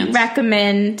probably convenience.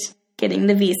 recommend getting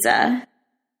the visa.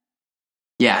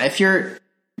 Yeah, if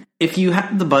you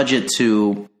have the budget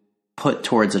to put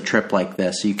towards a trip like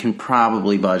this, you can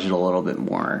probably budget a little bit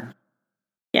more.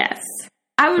 Yes.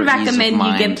 I would recommend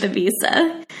you get the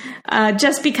visa.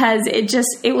 Just because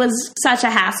it was such a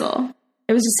hassle.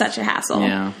 It was just such a hassle.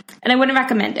 Yeah. And I wouldn't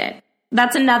recommend it.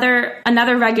 That's another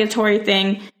regulatory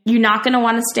thing. You're not going to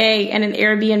want to stay in an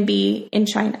Airbnb in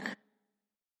China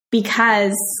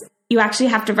because you actually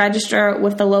have to register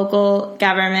with the local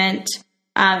government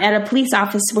at a police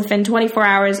office within 24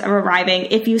 hours of arriving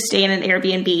if you stay in an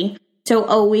Airbnb. So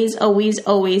always, always,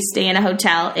 always stay in a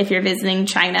hotel if you're visiting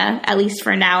China, at least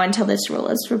for now until this rule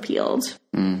is repealed.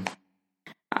 Mm.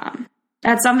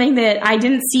 That's something that I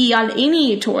didn't see on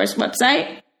any tourist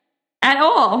website at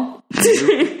all.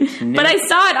 But I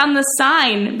saw it on the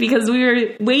sign because we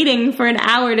were waiting for an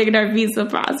hour to get our visa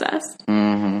processed.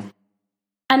 Mm-hmm.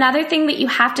 Another thing that you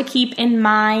have to keep in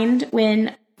mind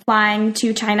when flying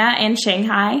to China and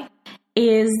Shanghai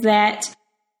is that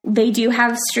they do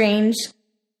have not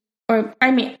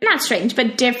strange,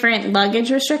 but different luggage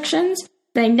restrictions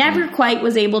that I never quite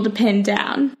was able to pin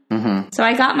down. Mm-hmm. So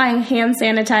I got my hand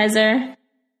sanitizer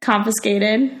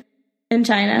confiscated in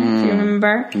China, if you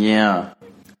remember. Yeah.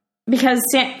 Because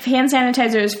hand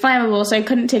sanitizer is flammable, so I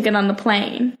couldn't take it on the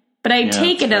plane. But I'd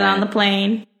taken it on the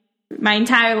plane my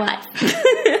entire life.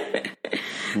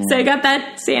 So I got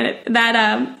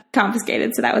that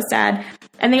confiscated, so that was sad.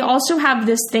 And they also have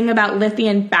this thing about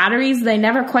lithium batteries. They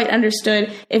never quite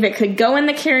understood if it could go in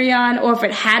the carry-on or if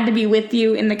it had to be with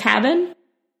you in the cabin.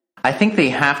 I think they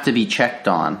have to be checked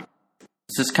on.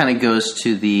 So this kind of goes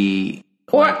to the...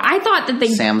 Or I thought that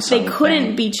they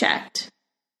couldn't be checked.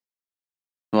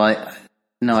 Well,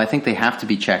 I think they have to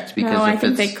be checked because I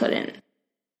think they couldn't.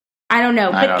 I don't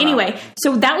know. But anyway,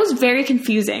 so that was very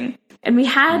confusing. And we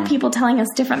had people telling us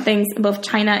different things in both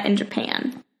China and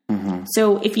Japan. Mm-hmm.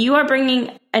 So if you are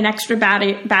bringing an extra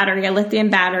battery, a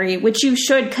lithium battery, which you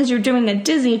should because you're doing a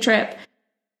Disney trip,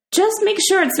 just make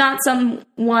sure it's not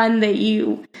someone that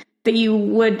you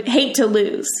would hate to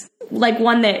lose, like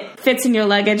one that fits in your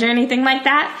luggage or anything like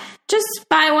that. Just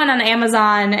buy one on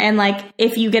Amazon, and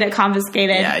if you get it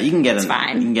confiscated, you can get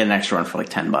fine. You can get an extra one for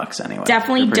 $10 anyway.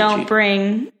 Definitely don't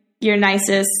bring your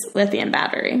nicest lithium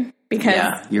battery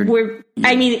because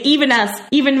even us,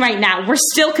 even right now, we're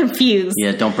still confused.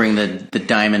 Yeah, don't bring the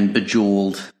diamond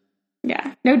bejeweled.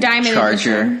 Yeah, no diamond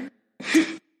charger.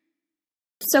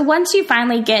 So once you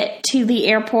finally get to the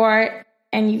airport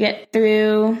and you get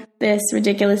through this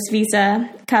ridiculous visa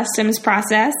customs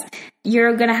process,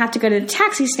 you're going to have to go to the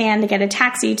taxi stand to get a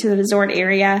taxi to the resort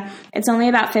area. It's only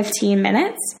about 15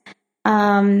 minutes.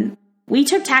 We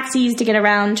took taxis to get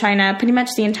around China pretty much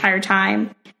the entire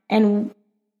time, and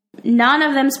none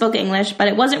of them spoke English, but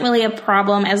it wasn't really a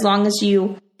problem as long as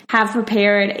you have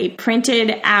prepared a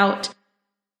printed out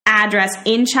address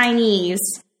in Chinese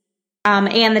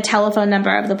and the telephone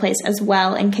number of the place as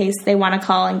well in case they want to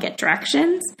call and get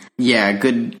directions. Yeah,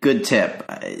 good tip.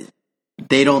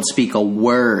 They don't speak a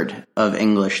word of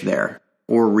English there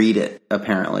or read it,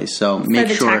 apparently. So make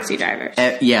sure... For the taxi drivers.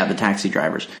 The taxi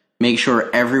drivers. Make sure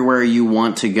everywhere you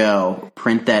want to go,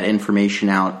 print that information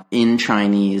out in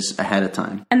Chinese ahead of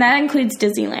time. And that includes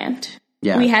Disneyland.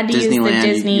 Yeah, we had to use the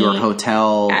Disney your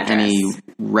hotel, address. Any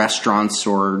restaurants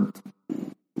or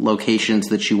locations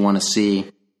that you want to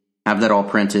see. Have that all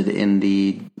printed in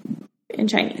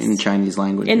Chinese. In Chinese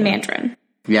language. In Mandarin.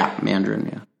 Yeah, Mandarin,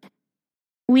 yeah.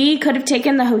 We could have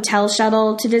taken the hotel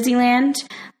shuttle to Disneyland,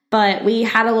 but we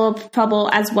had a little trouble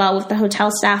as well with the hotel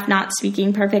staff not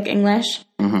speaking perfect English.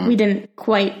 We didn't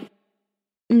quite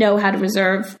know how to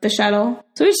reserve the shuttle.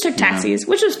 So we just took taxis,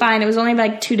 which was fine. It was only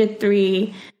like $2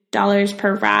 to $3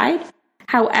 per ride.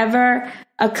 However,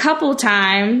 a couple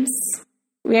times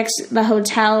the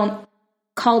hotel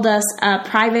called us a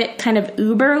private kind of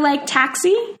Uber-like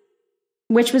taxi,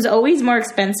 which was always more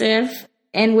expensive,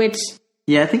 and which...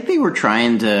 Yeah, I think they were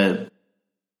trying to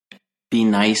be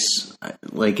nice.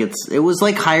 Like it was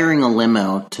like hiring a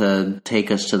limo to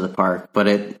take us to the park, but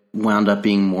it wound up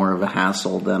being more of a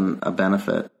hassle than a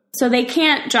benefit. So they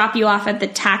can't drop you off at the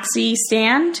taxi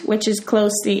stand, which is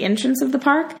close to the entrance of the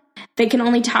park. They can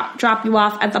only drop you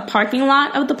off at the parking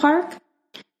lot of the park,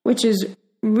 which is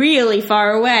really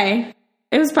far away.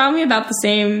 It was probably about the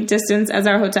same distance as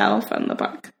our hotel from the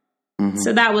park.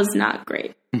 So that was not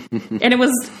great. And it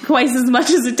was twice as much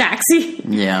as a taxi.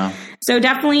 Yeah. So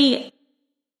definitely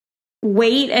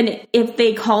wait. And if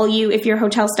they call you, if your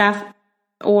hotel staff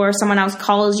or someone else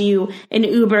calls you an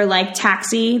Uber-like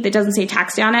taxi that doesn't say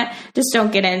taxi on it, just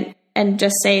don't get in and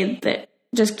just say that.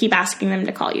 Just keep asking them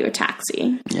to call you a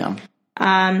taxi. Yeah.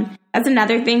 That's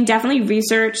another thing. Definitely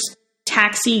research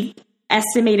taxi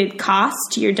estimated cost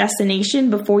to your destination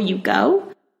before you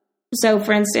go. So,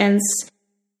 for instance,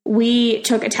 we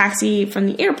took a taxi from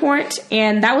the airport,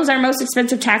 and that was our most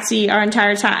expensive taxi our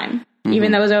entire time,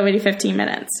 even though it was already 15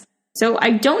 minutes. So I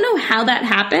don't know how that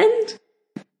happened.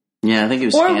 Yeah, I think it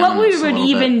was or what we would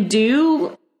even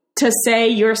do to say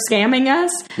you're scamming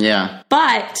us. Yeah.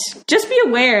 But just be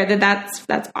aware that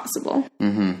that's possible.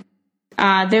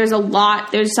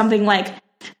 There's something like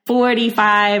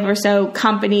 45 or so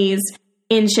companies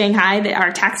in Shanghai that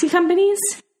are taxi companies.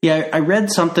 Yeah, I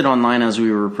read something online as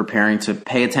we were preparing to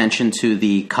pay attention to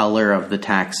the color of the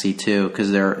taxi too,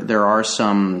 because there are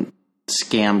some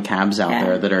scam cabs out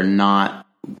there that are not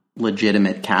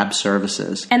legitimate cab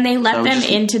services. And they let them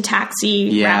into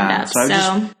taxi roundups.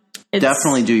 So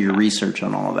definitely do your research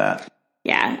on all of that.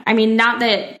 Yeah. I mean, not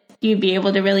that you'd be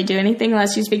able to really do anything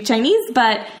unless you speak Chinese,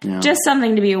 but just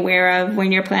something to be aware of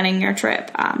when you're planning your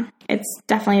trip. It's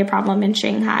definitely a problem in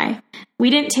Shanghai. We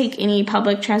didn't take any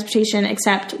public transportation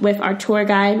except with our tour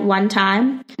guide one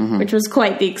time, which was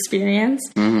quite the experience.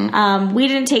 We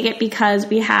didn't take it because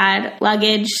we had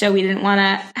luggage, so we didn't want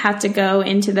to have to go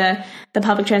into the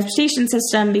public transportation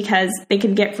system because they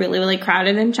can get really, really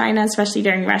crowded in China, especially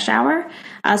during rush hour.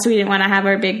 So we didn't want to have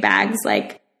our big bags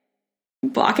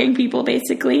blocking people,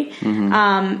 basically.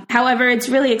 However, it's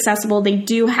really accessible. They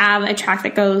do have a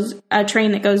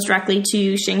train that goes directly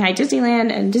to Shanghai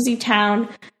Disneyland and Disneytown.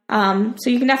 So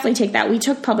you can definitely take that. We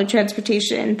took public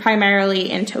transportation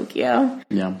primarily in Tokyo.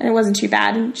 Yeah. And it wasn't too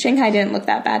bad. Shanghai didn't look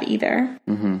that bad either.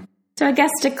 So I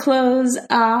guess to close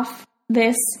off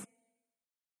this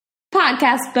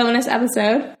podcast bonus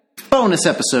episode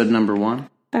number one.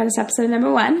 Bonus episode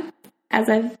number one. As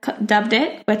I've dubbed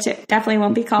it, which it definitely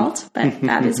won't be called, but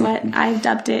that is what I've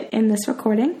dubbed it in this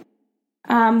recording.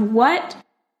 Would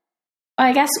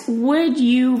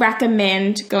you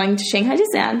recommend going to Shanghai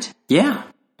Disneyland? Yeah,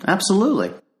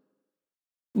 absolutely.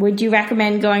 Would you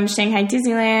recommend going to Shanghai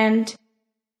Disneyland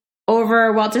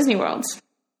over Walt Disney World?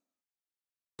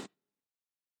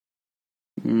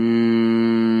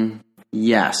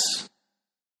 Yes.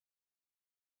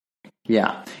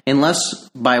 Yeah, unless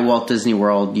by Walt Disney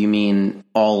World you mean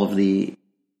all of the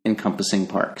encompassing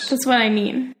parks. That's what I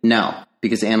mean. No,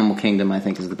 because Animal Kingdom I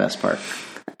think is the best park.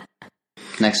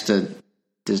 Next to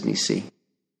Disney Sea.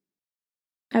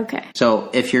 Okay. So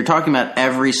if you're talking about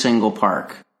every single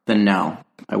park, then no,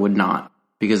 I would not.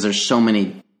 Because there's so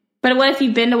many. But what if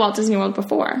you've been to Walt Disney World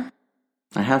before?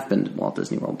 I have been to Walt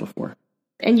Disney World before.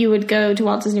 And you would go to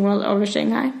Walt Disney World over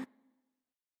Shanghai?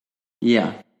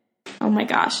 Yeah. Oh my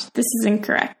gosh, this is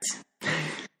incorrect.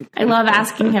 I love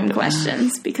asking him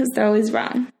questions because they're always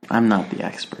wrong. I'm not the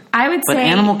expert. But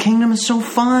Animal Kingdom is so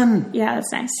fun. Yeah,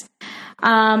 that's nice.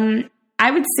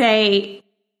 I would say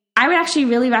I would actually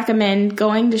really recommend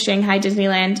going to Shanghai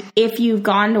Disneyland if you've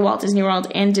gone to Walt Disney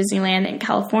World and Disneyland in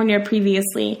California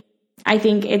previously. I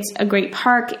think it's a great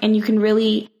park and you can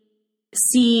really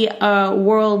see a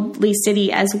worldly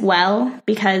city as well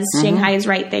because Shanghai is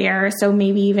right there. So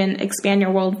maybe even expand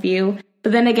your worldview.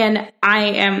 But then again,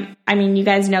 you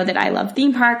guys know that I love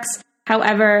theme parks.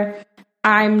 However,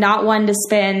 I'm not one to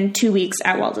spend 2 weeks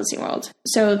at Walt Disney World.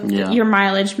 So your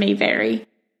mileage may vary.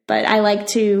 But I like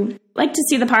to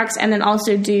see the parks and then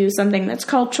also do something that's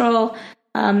cultural.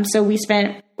 So we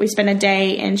spent a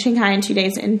day in Shanghai and 2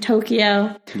 days in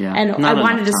Tokyo. Yeah, and I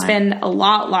wanted to spend a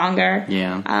lot longer.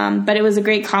 Yeah. But it was a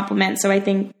great compliment. So I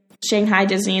think Shanghai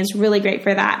Disney is really great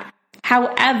for that.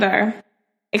 However,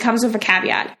 it comes with a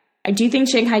caveat. I do think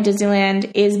Shanghai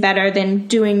Disneyland is better than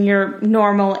doing your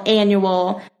normal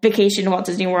annual vacation to Walt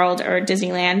Disney World or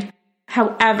Disneyland.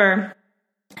 However,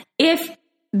 if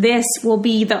this will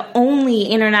be the only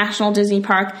international Disney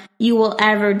park you will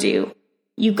ever do,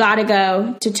 you got to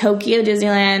go to Tokyo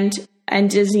Disneyland and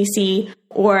Disney Sea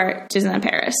or Disneyland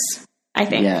Paris, I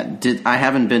think. Yeah, I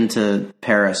haven't been to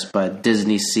Paris, but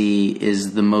Disney Sea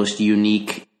is the most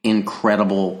unique,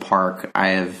 incredible park I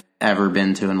have ever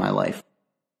been to in my life.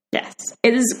 Yes,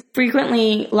 it is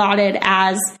frequently lauded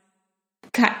as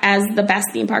the best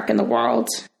theme park in the world,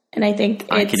 and I think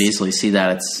I could easily see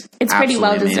that it's pretty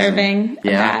well deserving of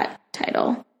that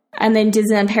title. And then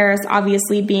Disneyland Paris,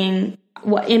 obviously being,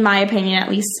 in my opinion at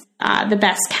least, the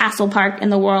best castle park in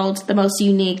the world, the most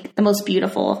unique, the most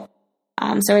beautiful.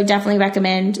 So I definitely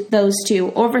recommend those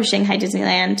two over Shanghai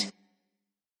Disneyland,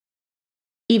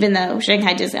 even though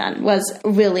Shanghai Disneyland was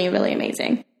really, really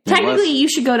amazing. Technically, you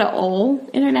should go to all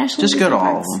international. Just go to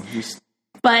all parks. of them.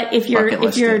 But if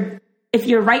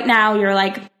you're right now, you're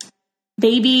like,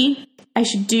 baby, I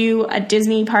should do a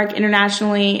Disney park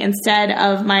internationally instead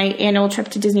of my annual trip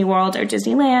to Disney World or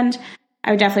Disneyland,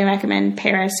 I would definitely recommend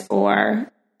Paris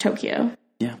or Tokyo.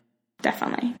 Yeah,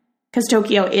 definitely, because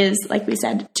Tokyo is, like we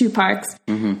said, 2 parks: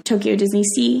 Tokyo Disney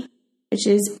Sea, which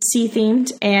is sea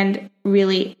themed and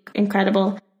really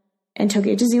incredible, and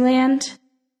Tokyo Disneyland,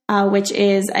 which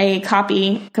is a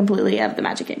copy completely of the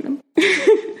Magic Kingdom.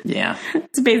 Yeah.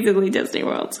 It's basically Disney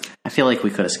World. I feel like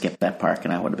we could have skipped that park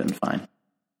and I would have been fine.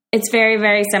 It's very,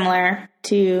 very similar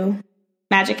to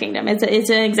Magic Kingdom.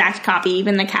 It's an exact copy.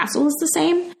 Even the castle is the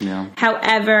same. Yeah.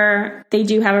 However, they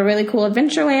do have a really cool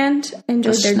Adventureland. I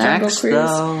enjoyed their jungle cruise.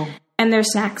 Though. And their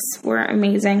snacks were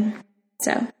amazing.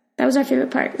 So that was our favorite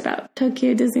part about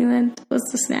Tokyo Disneyland, was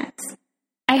the snacks.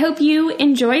 I hope you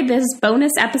enjoyed this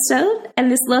bonus episode and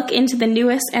this look into the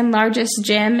newest and largest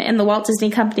gym in the Walt Disney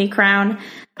Company crown.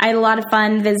 I had a lot of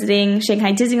fun visiting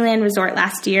Shanghai Disneyland Resort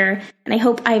last year, and I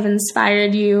hope I've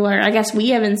inspired you, or I guess we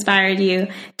have inspired you,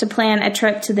 to plan a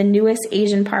trip to the newest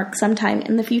Asian park sometime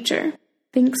in the future.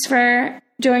 Thanks for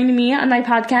joining me on my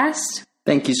podcast.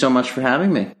 Thank you so much for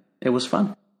having me. It was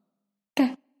fun.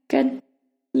 Okay, good.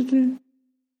 You can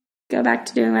go back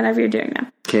to doing whatever you're doing now.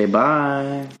 Okay,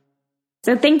 bye.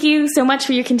 So thank you so much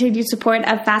for your continued support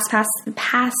of FastPass the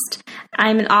Past.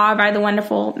 I'm in awe by the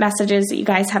wonderful messages that you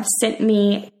guys have sent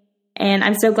me, and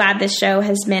I'm so glad this show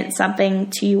has meant something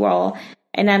to you all,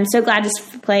 and I'm so glad to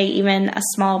play even a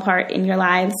small part in your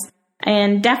lives.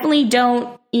 And definitely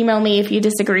don't email me if you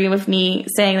disagree with me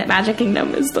saying that Magic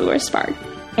Kingdom is the worst park.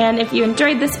 And if you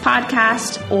enjoyed this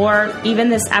podcast or even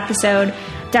this episode,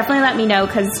 definitely let me know,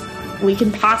 because we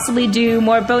can possibly do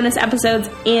more bonus episodes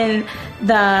in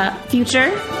the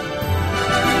future.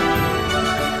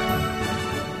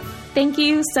 Thank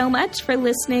you so much for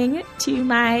listening to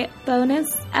my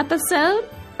bonus episode,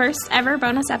 first ever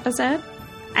bonus episode.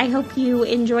 I hope you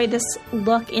enjoyed this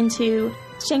look into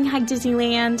Shanghai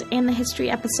Disneyland and the history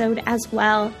episode as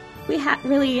well. We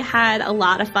really had a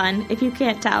lot of fun, if you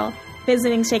can't tell,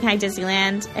 visiting Shanghai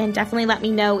Disneyland, and definitely let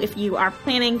me know if you are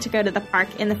planning to go to the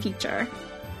park in the future.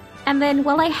 And then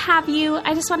while I have you,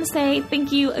 I just want to say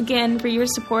thank you again for your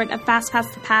support of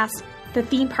FastPass the Past, the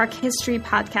theme park history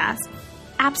podcast.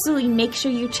 Absolutely make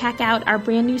sure you check out our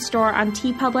brand new store on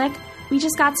TeePublic. We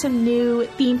just got some new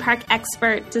theme park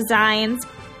expert designs.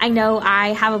 I know I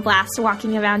have a blast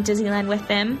walking around Disneyland with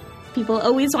them. People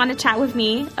always want to chat with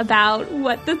me about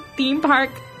what the theme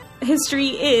park history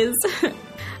is.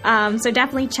 So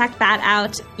definitely check that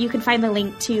out. You can find the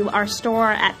link to our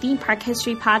store at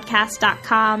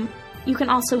themeparkhistorypodcast.com. You can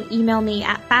also email me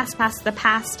at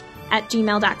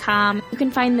fastpassthepast@gmail.com. You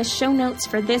can find the show notes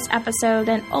for this episode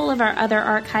and all of our other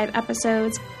archive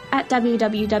episodes at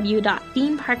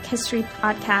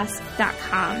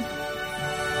www.themeparkhistorypodcast.com.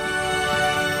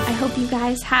 I hope you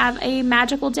guys have a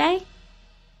magical day,